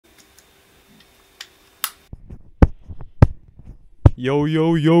Yo,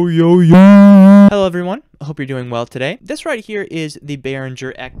 yo, yo, yo, yo. Hello, everyone. I hope you're doing well today. This right here is the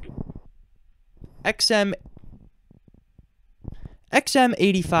Behringer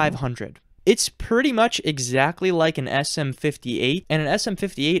XM8500. It's pretty much exactly like an SM58, and an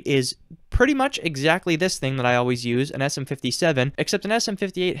SM58 is pretty much exactly this thing that I always use, an SM57, except an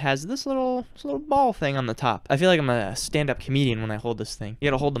SM58 has this little ball thing on the top. I feel like I'm a stand-up comedian when I hold this thing.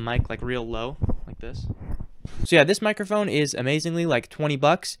 You gotta hold the mic like real low, like this. So yeah, this microphone is amazingly like 20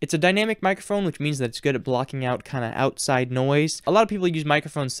 bucks. It's a dynamic microphone, which means that it's good at blocking out kind of outside noise. A lot of people use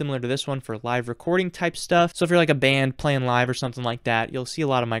microphones similar to this one for live recording type stuff. So if you're like a band playing live or something like that, you'll see a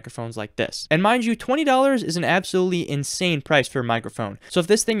lot of microphones like this. And mind you, $20 is an absolutely insane price for a microphone. So if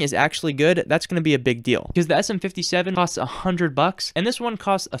this thing is actually good, that's going to be a big deal. Because the SM57 costs 100 bucks, and this one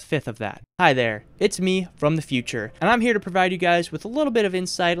costs a fifth of that. Hi there, it's me from the future, and I'm here to provide you guys with a little bit of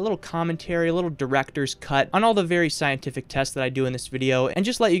insight, a little commentary, a little director's cut on all the very scientific tests that I do in this video, and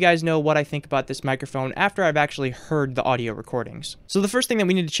just let you guys know what I think about this microphone after I've actually heard the audio recordings. So the first thing that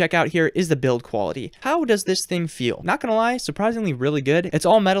we need to check out here is the build quality. How does this thing feel? Not gonna lie, surprisingly really good. It's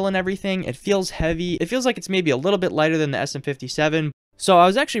all metal and everything. It feels heavy. It feels like it's maybe a little bit lighter than the SM57. So I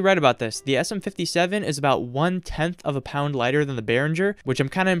was actually right about this. The SM57 is about 1/10 of a pound lighter than the Behringer, which I'm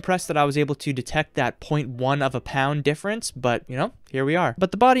kind of impressed that I was able to detect that 0.1 of a pound difference, but you know, here we are.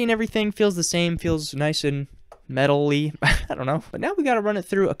 But the body and everything feels the same, feels nice and metal-y. I don't know. But now we got to run it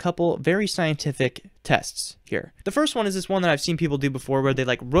through a couple very scientific tests here. The first one is this one that I've seen people do before where they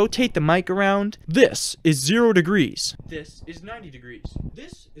like rotate the mic around. This is 0 degrees. This is 90 degrees.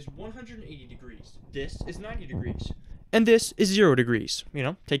 This is 180 degrees. This is 90 degrees. And this is 0 degrees. You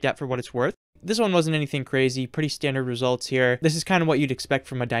know, take that for what it's worth. This one wasn't anything crazy, pretty standard results here. This is kind of what you'd expect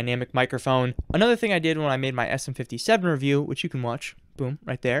from a dynamic microphone. Another thing I did when I made my SM57 review, which you can watch, boom,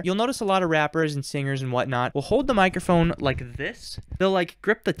 right there. You'll notice a lot of rappers and singers and whatnot will hold the microphone like this. They'll like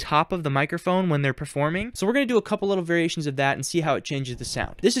grip the top of the microphone when they're performing. So we're gonna do a couple little variations of that and see how it changes the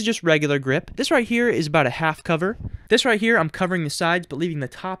sound. This is just regular grip. This right here is about a half cover. This right here, I'm covering the sides but leaving the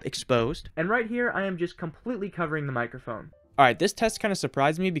top exposed. And right here, I am just completely covering the microphone. Alright, this test kind of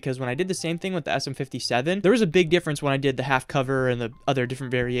surprised me because when I did the same thing with the SM57, there was a big difference when I did the half cover and the other different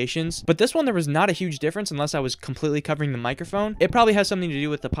variations. But this one, there was not a huge difference unless I was completely covering the microphone. It probably has something to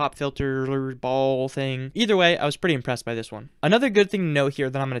do with the pop filter ball thing. Either way, I was pretty impressed by this one. Another good thing to note here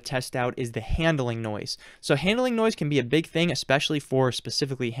that I'm going to test out is the handling noise. So handling noise can be a big thing, especially for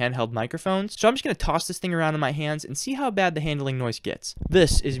specifically handheld microphones. So I'm just going to toss this thing around in my hands and see how bad the handling noise gets.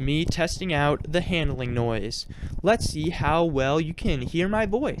 This is me testing out the handling noise. Let's see how well you can hear my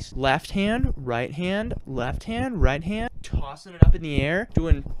voice. Left hand, right hand, left hand, right hand. Tossing it up in the air,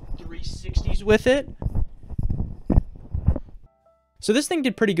 doing 360s with it. So this thing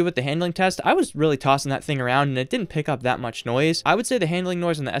did pretty good with the handling test. I was really tossing that thing around and it didn't pick up that much noise. I would say the handling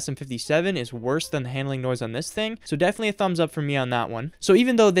noise on the SM57 is worse than the handling noise on this thing. So definitely a thumbs up for me on that one. So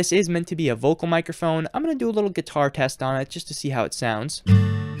even though this is meant to be a vocal microphone, I'm going to do a little guitar test on it just to see how it sounds.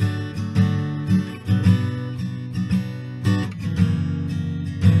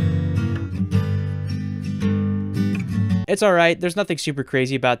 It's alright, there's nothing super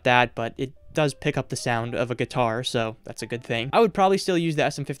crazy about that, but it does pick up the sound of a guitar, so that's a good thing. I would probably still use the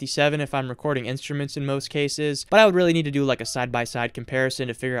SM57 if I'm recording instruments in most cases, but I would really need to do like a side-by-side comparison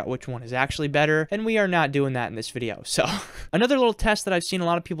to figure out which one is actually better, and we are not doing that in this video, so. Another little test that I've seen a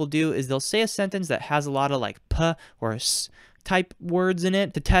lot of people do is they'll say a sentence that has a lot of like p or s type words in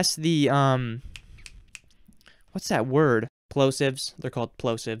it to test the, what's that word? Plosives. They're called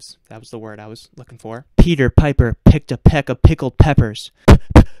plosives. That was the word I was looking for. Peter Piper picked a peck of pickled peppers.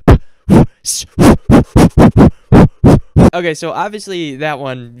 Okay, so obviously that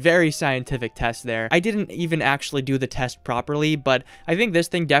one, very scientific test there. I didn't even actually do the test properly, but I think this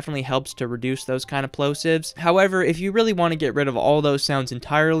thing definitely helps to reduce those kind of plosives. However, if you really want to get rid of all those sounds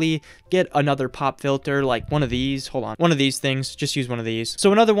entirely, get another pop filter like one of these. Hold on. One of these things. Just use one of these.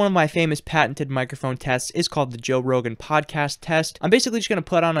 So another one of my famous patented microphone tests is called the Joe Rogan podcast test. I'm basically just going to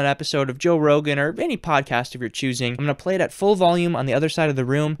put on an episode of Joe Rogan or any podcast of your choosing. I'm going to play it at full volume on the other side of the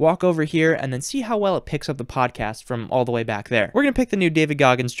room, walk over here, and then see how well it picks up the podcast from all the way back there. We're going to pick the new David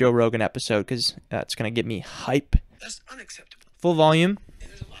Goggins Joe Rogan episode because that's going to get me hype. That's unacceptable. Full volume.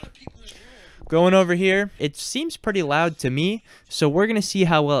 There's a lot of people in the room. Going over here. It seems pretty loud to me, so we're going to see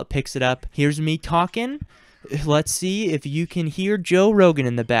how well it picks it up. Here's me talking. Let's see if you can hear Joe Rogan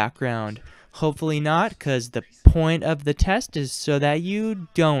in the background. Hopefully not, because the point of the test is so that you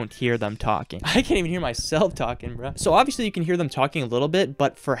don't hear them talking. I can't even hear myself talking, bro. So obviously you can hear them talking a little bit,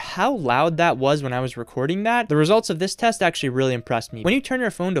 but for how loud that was when I was recording that, the results of this test actually really impressed me. When you turn your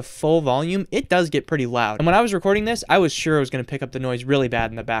phone to full volume, it does get pretty loud. And when I was recording this, I was sure it was going to pick up the noise really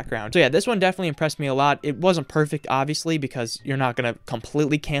bad in the background. So yeah, this one definitely impressed me a lot. It wasn't perfect, obviously, because you're not going to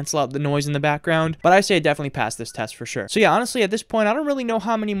completely cancel out the noise in the background, but I say it definitely passed this test for sure. So yeah, honestly, at this point, I don't really know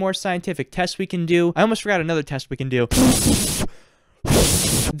how many more scientific tests we can do. I almost forgot another test we can do.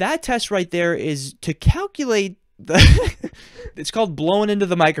 That test right there is to calculate it's called blowing into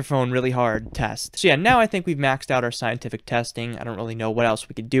the microphone really hard test. So yeah, now I think we've maxed out our scientific testing. I don't really know what else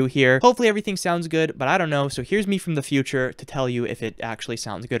we could do here. Hopefully everything sounds good, but I don't know. So here's me from the future to tell you if it actually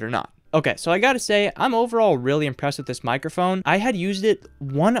sounds good or not. Okay, so I gotta say, I'm overall really impressed with this microphone. I had used it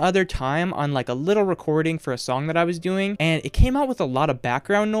one other time on like a little recording for a song that I was doing, and it came out with a lot of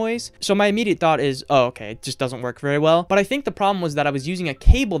background noise. So my immediate thought is, oh, okay, it just doesn't work very well. But I think the problem was that I was using a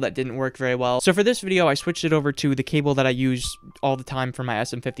cable that didn't work very well. So for this video, I switched it over to the cable that I use all the time for my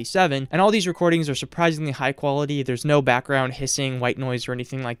SM57, and all these recordings are surprisingly high quality. There's no background hissing, white noise, or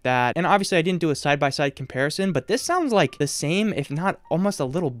anything like that. And obviously I didn't do a side-by-side comparison, but this sounds like the same, if not almost a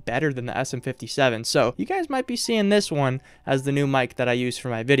little better than the SM57. So you guys might be seeing this one as the new mic that I use for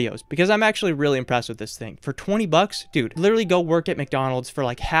my videos, because I'm actually really impressed with this thing. For 20 bucks, dude, literally go work at McDonald's for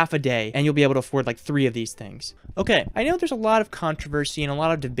like half a day and you'll be able to afford like 3 of these things. Okay, I know there's a lot of controversy and a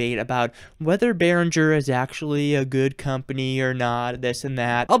lot of debate about whether Behringer is actually a good company or not, this and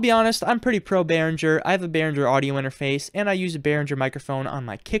that. I'll be honest, I'm pretty pro Behringer. I have a Behringer audio interface and I use a Behringer microphone on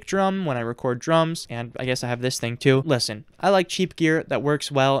my kick drum when I record drums, and I guess I have this thing too. Listen, I like cheap gear that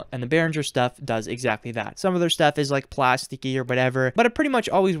works well, and the Behringer stuff does exactly that. Some of their stuff is like plasticky or whatever, but it pretty much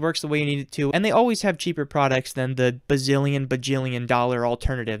always works the way you need it to, and they always have cheaper products than the bajillion dollar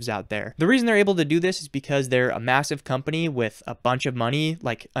alternatives out there. The reason they're able to do this is because they're a massive company with a bunch of money,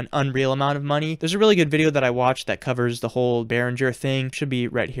 like an unreal amount of money. There's a really good video that I watched that covers the whole Behringer thing. Should be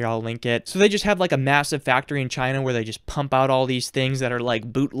right here, I'll link it. So they just have like a massive factory in China where they just pump out all these things that are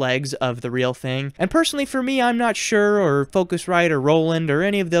like bootlegs of the real thing. And personally for me, I'm not Shure or Focusrite or Roland or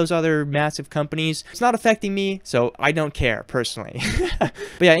any of those other massive companies. It's not affecting me, so I don't care personally. But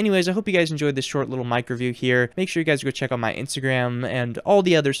yeah, anyways, I hope you guys enjoyed this short little mic review here. Make sure you guys go check out my Instagram and all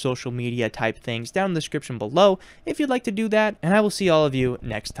the other social media type things down in the description below if you'd like to do that, and I will see all of you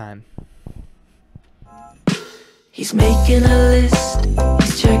next time. He's making a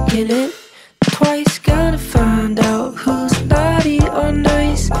list.